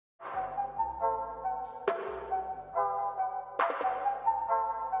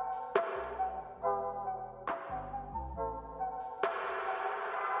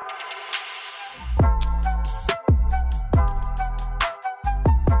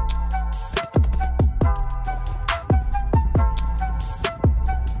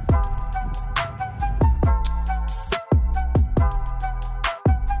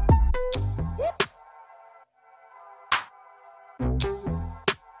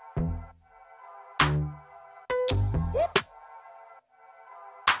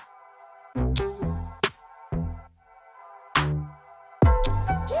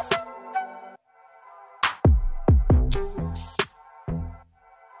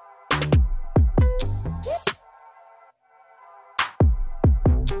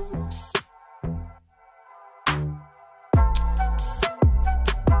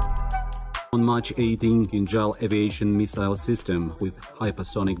On March 18, Kinzhal aviation missile system with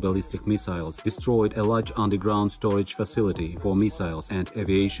hypersonic ballistic missiles destroyed a large underground storage facility for missiles and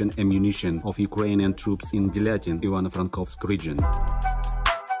aviation ammunition of Ukrainian troops in Delatin, Ivano-Frankovsk region.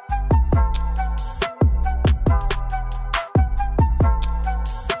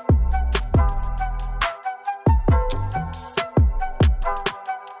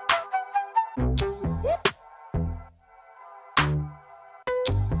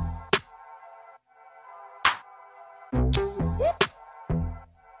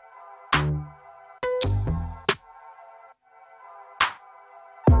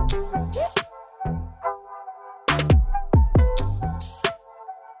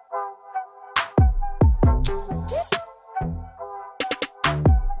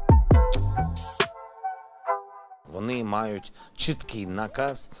 Вони мають чіткий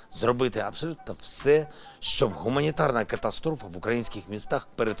наказ зробити абсолютно все, щоб гуманітарна катастрофа в українських містах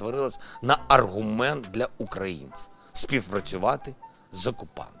перетворилась на аргумент для українців – співпрацювати з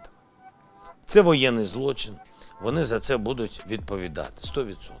окупантами. Це воєнний злочин, вони за це будуть відповідати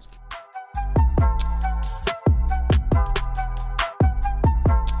 100%.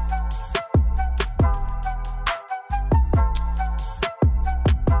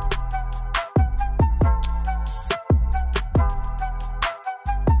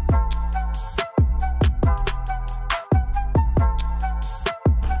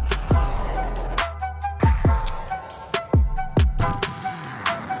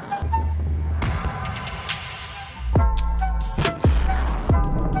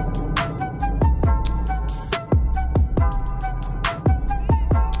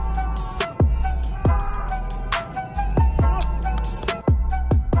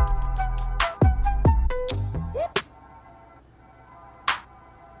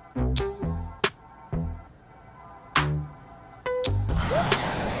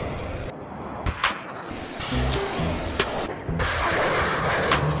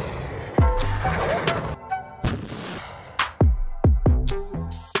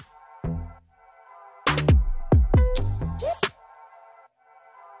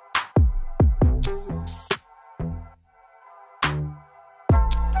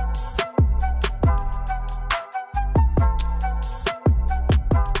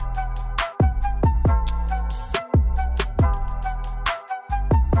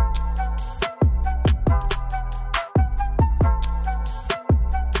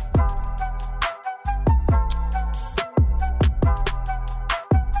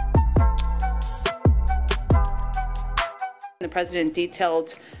 The president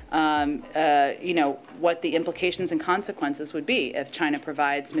detailed, what the implications and consequences would be if China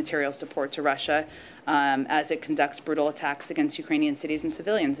provides material support to Russia as it conducts brutal attacks against Ukrainian cities and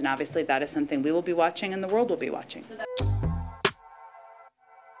civilians. And obviously that is something we will be watching and the world will be watching.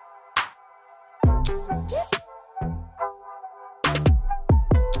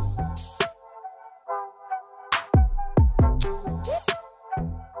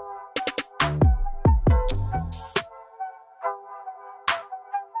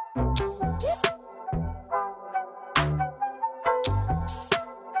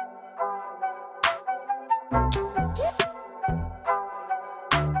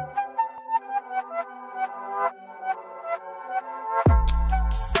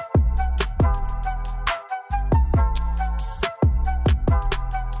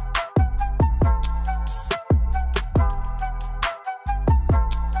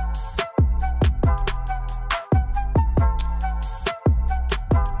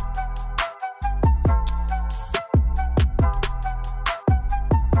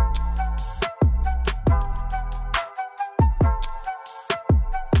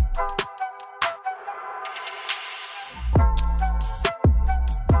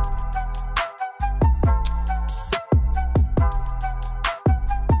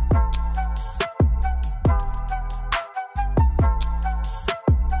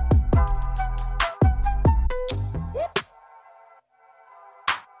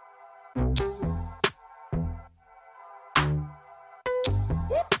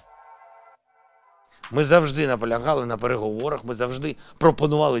 Ми завжди наполягали на переговорах, ми завжди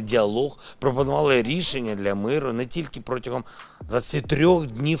пропонували діалог, пропонували рішення для миру не тільки протягом 23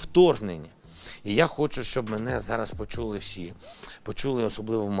 днів вторгнення. І я хочу, щоб мене зараз почули всі, почули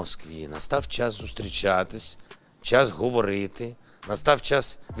особливо в Москві. Настав час зустрічатись, час говорити, настав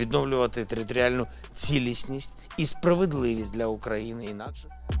час відновлювати територіальну цілісність і справедливість для України. Інакше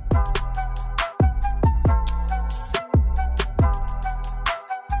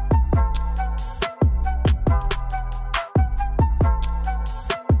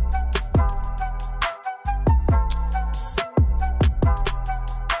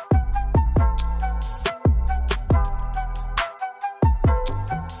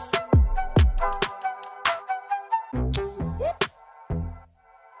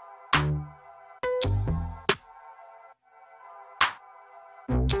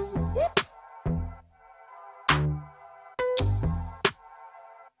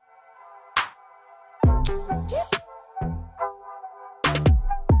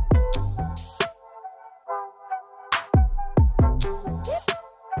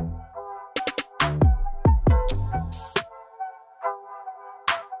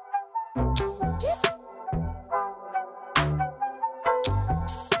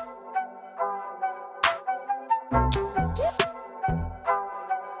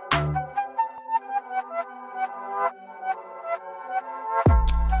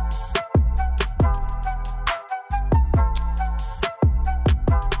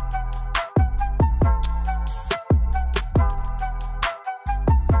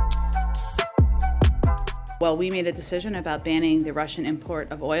Well, we made a decision about banning the Russian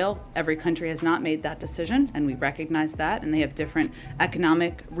import of oil. Every country has not made that decision, and we recognize that, and they have different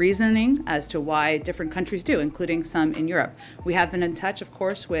economic reasoning as to why different countries do, including some in Europe. We have been in touch, of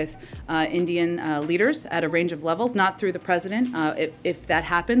course, with Indian leaders at a range of levels, not through the president. If that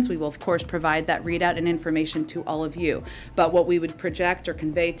happens, we will, of course, provide that readout and information to all of you. But what we would project or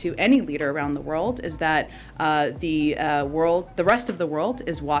convey to any leader around the world is that the rest of the world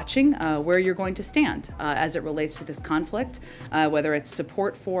is watching where you're going to stand as it relates to this conflict, whether it's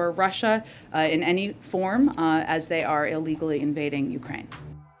support for Russia in any form as they are illegally invading Ukraine.